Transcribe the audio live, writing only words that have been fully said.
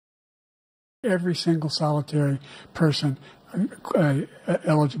Every single solitary person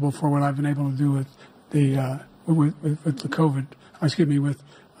eligible for what I've been able to do with the COVID, with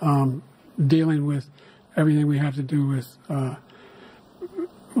dealing with everything we have to do with.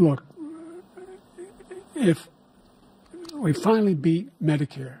 Look, if we finally beat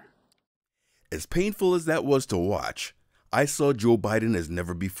Medicare. As painful as that was to watch, I saw Joe Biden as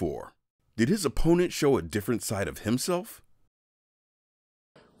never before. Did his opponent show a different side of himself?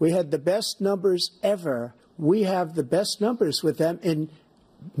 We had the best numbers ever. We have the best numbers with them in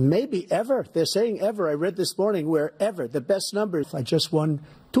maybe ever. They're saying ever. I read this morning where ever. The best numbers. I just won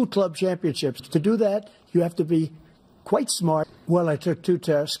 2 club championships. To do that, you have to be quite smart. Well, I took 2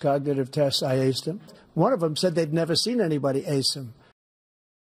 tests, cognitive tests. I aced them. One of them said they'd never seen anybody ace them.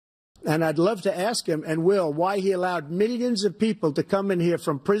 And I'd love to ask him, and will, why he allowed millions of people to come in here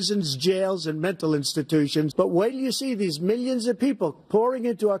from prisons, jails, and mental institutions. But wait till you see these millions of people pouring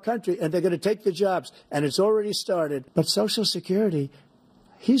into our country, and they're going to take the jobs, and it's already started. But Social Security,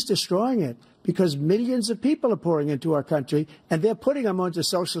 he's destroying it because millions of people are pouring into our country, and they're putting them onto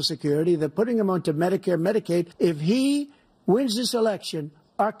Social Security. They're putting them onto Medicare, Medicaid. If he wins this election,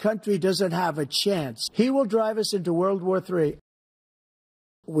 our country doesn't have a chance. He will drive us into World War III.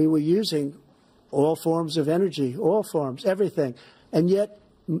 We were using all forms of energy, all forms, everything. And yet,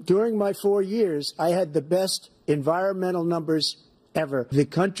 during my 4 years, I had the best environmental numbers ever. The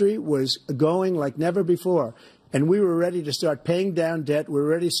country was going like never before. And we were ready to start paying down debt. We were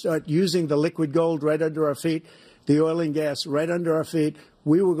ready to start using the liquid gold right under our feet, the oil and gas right under our feet.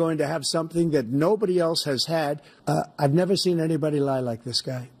 We were going to have something that nobody else has had. I've never seen anybody lie like this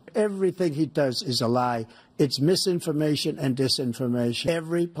guy. Everything he does is a lie. It's misinformation and disinformation.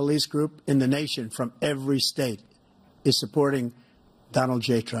 Every police group in the nation from every state is supporting Donald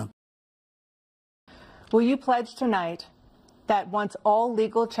J. Trump. Will you pledge tonight that once all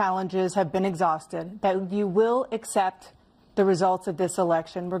legal challenges have been exhausted, that you will accept the results of this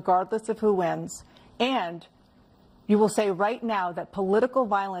election, regardless of who wins, and you will say right now that political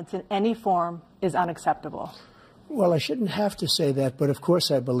violence in any form is unacceptable? Well, I shouldn't have to say that, but of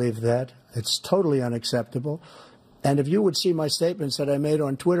course I believe that. It's totally unacceptable. And if you would see my statements that I made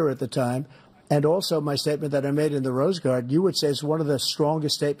on Twitter at the time, and also my statement that I made in the Rose Garden, you would say it's one of the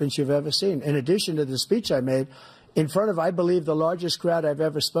strongest statements you've ever seen. In addition to the speech I made in front of, I believe, the largest crowd I've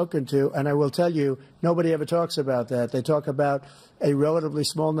ever spoken to, and I will tell you, nobody ever talks about that. They talk about a relatively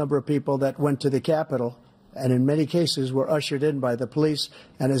small number of people that went to the Capitol, and in many cases were ushered in by the police.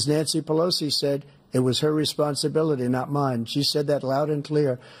 And as Nancy Pelosi said, it was her responsibility, not mine. She said that loud and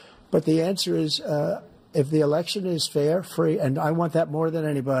clear. But the answer is, if the election is fair, free, and I want that more than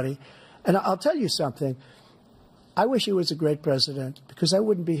anybody. And I'll tell you something. I wish he was a great president, because I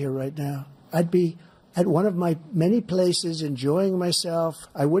wouldn't be here right now. I'd be at one of my many places enjoying myself.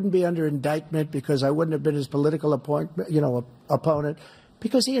 I wouldn't be under indictment because I wouldn't have been his political opponent,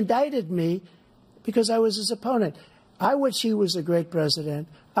 because he indicted me because I was his opponent. I wish he was a great president.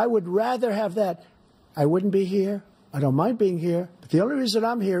 I would rather have that. I wouldn't be here. I don't mind being here. But the only reason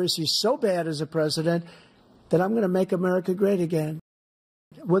I'm here is he's so bad as a president that I'm going to make America great again.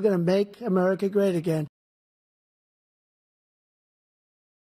 We're going to make America great again.